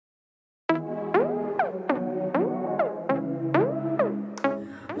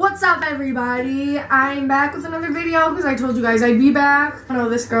What's up, everybody? I'm back with another video because I told you guys I'd be back. I know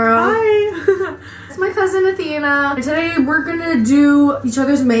this girl. Hi. It's my cousin Athena. And today we're gonna do each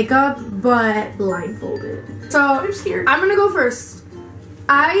other's makeup, but blindfolded. So I'm scared. I'm gonna go first.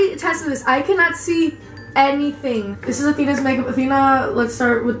 I tested this. I cannot see anything. This is Athena's makeup. Athena, let's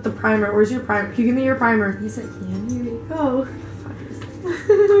start with the primer. Where's your primer? Can you give me your primer? Yes, I can. Here you go.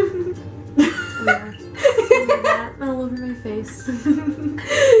 Oh, yeah. That all over my face.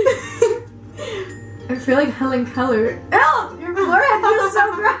 I feel like Helen Keller. Ew! Your forehead feels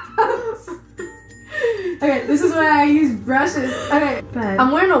so gross! Okay, this is why I use brushes. Okay,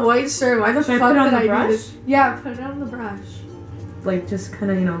 I'm wearing a white shirt. Why the fuck did I do this? Yeah, put it on the brush. Like, just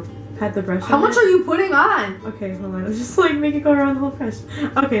kind of, you know, pat the brush. How much are you putting on? Okay, hold on. Just like make it go around the whole brush.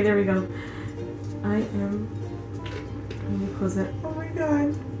 Okay, there we go. Let me close it. Oh my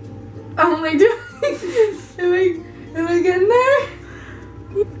god. Am I getting there?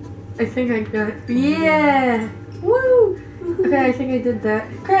 I think I got it. Yeah! Woo! Okay, I think I did that.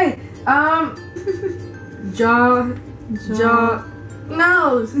 Okay, jaw,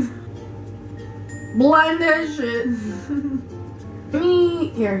 nose. Blend that shit.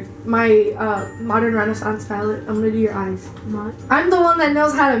 Here, my modern Renaissance palette. I'm gonna do your eyes. I'm the one that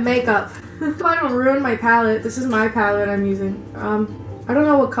knows how to make up. If I don't ruin my palette, this is my palette I'm using. I don't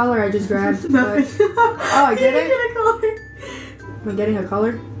know what color I just grabbed. But, oh, I get it? Get a color. Am I getting a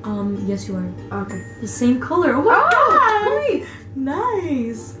color? Yes you are. Okay. The same color. Oh my god! Wait.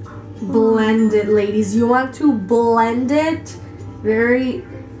 Nice. Blend it, ladies. You want to blend it very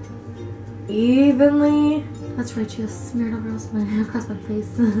evenly. That's right, you just smeared over across my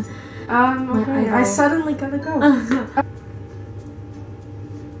face. Okay. I suddenly gotta go.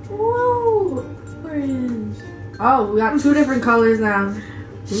 Whoa! Orange. Oh, we got two different colors now.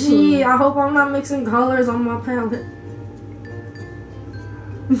 Gee, I hope I'm not mixing colors on my palette.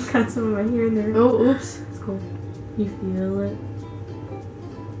 Got some of my hair in there. Oh, oops. It's cool. You feel it?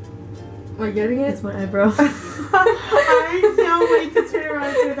 Am I getting it? It's my eyebrow. I can't wait to turn around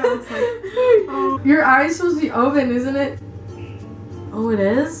and see what that looks like. Oh. Your eye's supposed to be open, isn't it? Oh, it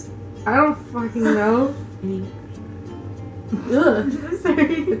is? I don't fucking know. Ugh.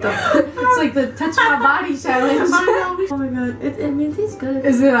 Sorry. It's like the touch my body challenge. Oh my god. It means it's good.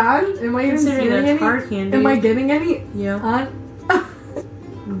 Is it on? Am I even getting any? Candy. Am I getting any? Yeah. On?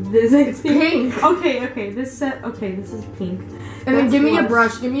 This is pink. Okay, this is pink. And then give me a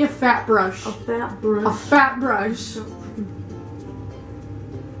brush. Give me a fat brush. A fat brush. A fat brush.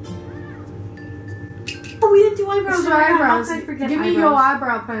 Oh, we didn't do eyebrows. It's your eyebrows. How could I forget give me eyebrows? your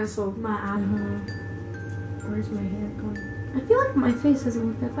eyebrow pencil. My eyebrow. Where's my hair going? I feel like my face doesn't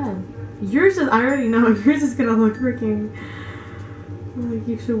look that bad. Yours is, I already know, yours is gonna look freaking like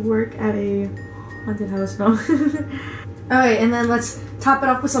you should work at a haunted house now. Alright, and then let's top it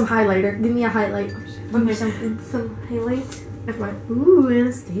off with some highlighter. Give me a highlight. Give me something. Some highlight. If my Ooh,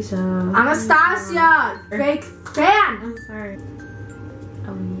 Anastasia. Anastasia! Fake fan! I'm sorry.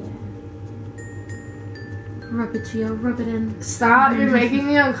 Oh yeah. Rub it, Gio. Rub it in. Stop, you're making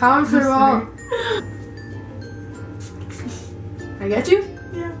me uncomfortable. I get you?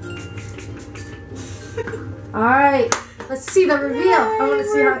 Yeah. Alright, let's see the reveal. Yay, I want to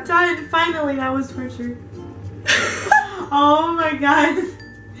see how. Done. Finally, that was for sure. Oh my god.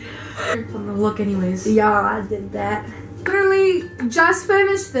 I'm gonna look anyways. Yeah, I did that. Literally just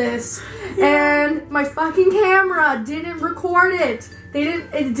finished this, and my fucking camera didn't record it.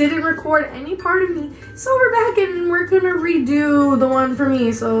 It didn't record any part of me. So we're back and we're gonna redo the one for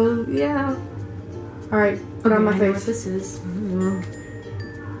me. So yeah. All right, put on my I know what face. this is.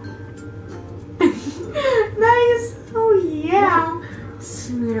 Nice. Oh yeah.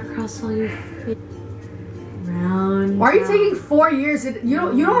 Smear it across all your face. Round. Why are you taking 4 years? You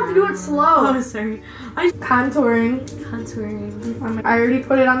don't have to do it slow. Oh, sorry. Contouring. I already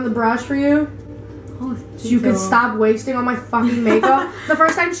put it on the brush for you. Oh, So you can stop wasting all my fucking makeup. The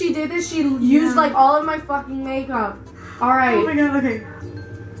first time she did this, she used like all of my fucking makeup. Alright. Oh my god, okay.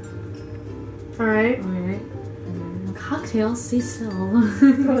 Alright. Alright. Cocktail, stay still.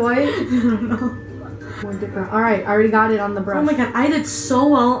 What? I don't know. More different. Alright, I already got it on the brush. Oh my god, I did so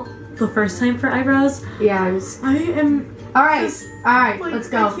well the first time for eyebrows. Yeah, I was. I am. Alright, Like, let's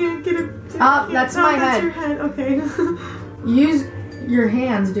go. I can't get it. That's my that's head. Your head. Okay. Use your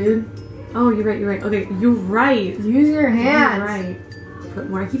hands, dude. Oh, you're right. Okay, you're right. Use your hands. You're right. Put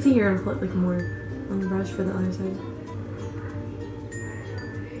more. I keep thinking you're gonna put like more on the brush for the other side.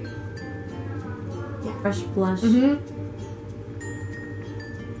 Yeah. Brush, blush.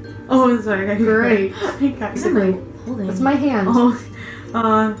 Oh, I'm sorry. Great. Basically, holding. That's my hand. Oh,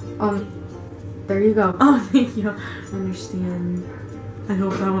 There you go. Oh, thank you. I understand. I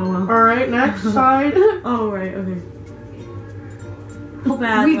hope that went well. Alright, next side. Oh, right, okay. So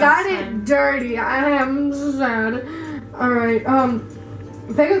bad. We got it dirty. I am so sad. Alright,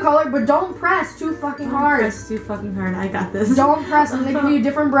 pick a color, but don't press too fucking hard. Press too fucking hard. I got this. Don't press. I'm gonna give you a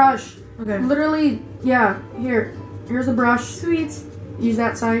different brush. Okay. Literally, yeah. Here. Here's a brush. Sweet. Use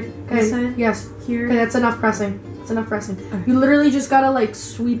that side. Okay. This side? Yes. Here. Okay, that's enough pressing. That's enough pressing. Okay. You literally just gotta like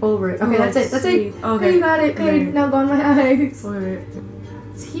sweep over it. Okay, that's it. That's it. Okay. Okay, you got it. Okay, now go on my eyes. Wait.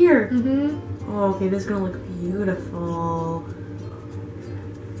 It's here. Mm-hmm. Oh, okay, this is gonna look beautiful.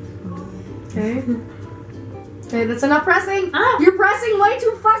 Okay. Okay, that's enough pressing. Ah. You're pressing way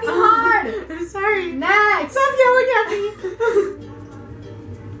too fucking hard. I'm sorry. Next. Stop yelling at me.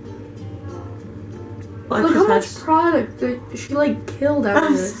 Look how much product that she like killed out of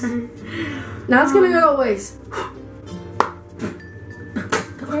this. Sorry. Now it's gonna go to waste. I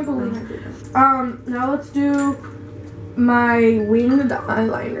can't believe I did that. Now let's do my winged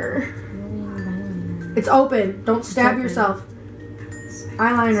eyeliner. It's open. Don't stab yourself.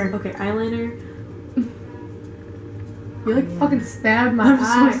 Eyeliner. Okay, eyeliner. You like fucking stabbed my I'm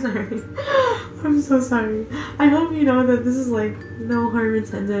eye. so sorry. I'm so sorry. I hope you know that this is like no harm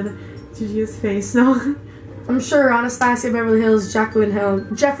intended to Gia's face. No. I'm sure Anastasia Beverly Hills, Jacqueline Hill,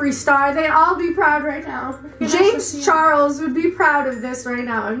 Jeffree Star, they'd all be proud right now. James Charles would be proud of this right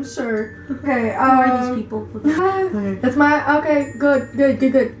now, I'm sure. Okay, Who are these people? Okay. That's my, okay, good.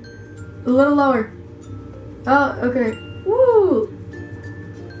 A little lower. Oh, okay. Woo!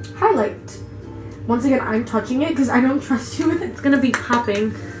 Highlight. Once again, I'm touching it because I don't trust you with it. It's gonna be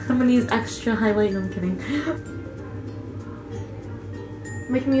popping. I'm gonna use extra highlight. No, I'm kidding.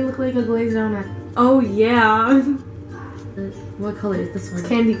 Making me look like a glazed donut. Oh yeah. What color is this one?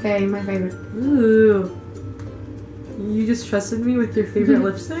 Candy K, my favorite. Ooh. You just trusted me with your favorite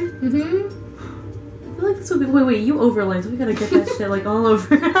lipstick? Mm-hmm. I feel like this would be. Wait, you overlaid. So we gotta get that shit like all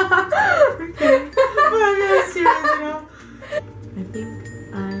over. Okay. But I'm really serious, you know? I think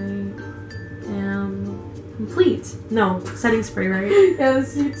I am complete. No, setting spray, right? Yeah,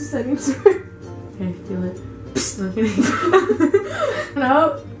 let's use the setting spray. Okay, feel it. No kidding.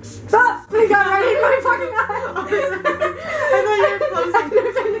 No. Stop! They got right in my fucking eye. Oh, I thought you were closing. I'm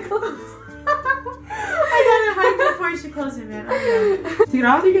trying to close. I got it right before she closed it, man. Okay. Take it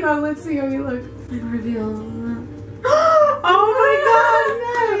off? Take it off. Let's see how you look. And reveal. Oh my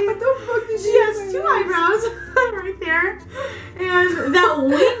god! What the fuck did She has two eyebrows right there. And that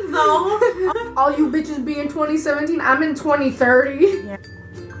wing, though. All you bitches be in 2017. I'm in 2030. Yeah.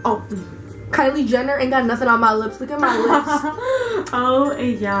 Oh. Kylie Jenner ain't got nothing on my lips. Look at my lips. Oh,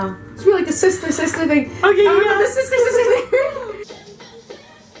 yeah. It's really like the sister thing. Okay, yeah. The sister thing.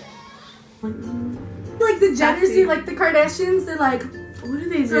 Like the Jenners do, like the Kardashians, they're like, What do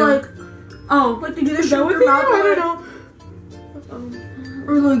they do? they're like, oh, like they do the is that shoot what their they mouth do? I away. don't know.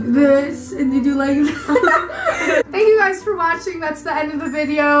 Or like this, and they do like Thank you guys for watching. That's the end of the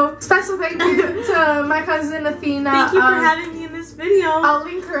video. Special thank you to my cousin Athena. Thank you for having me in this video. I'll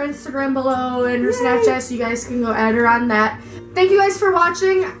link her Instagram below and her Snapchat so you guys can go add her on that. Thank you guys for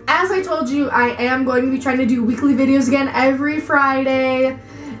watching. As I told you, I am going to be trying to do weekly videos again every Friday.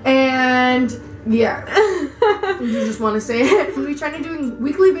 And yeah, you just want to say it. We'll be trying to do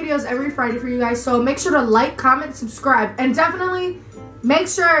weekly videos every Friday for you guys. So make sure to like, comment, subscribe, and definitely make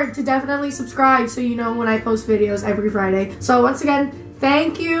sure to subscribe so you know when I post videos every Friday. So once again,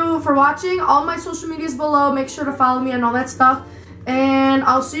 thank you for watching. All my social medias below. Make sure to follow me and all that stuff. And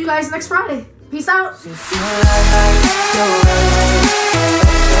I'll see you guys next Friday. Peace out.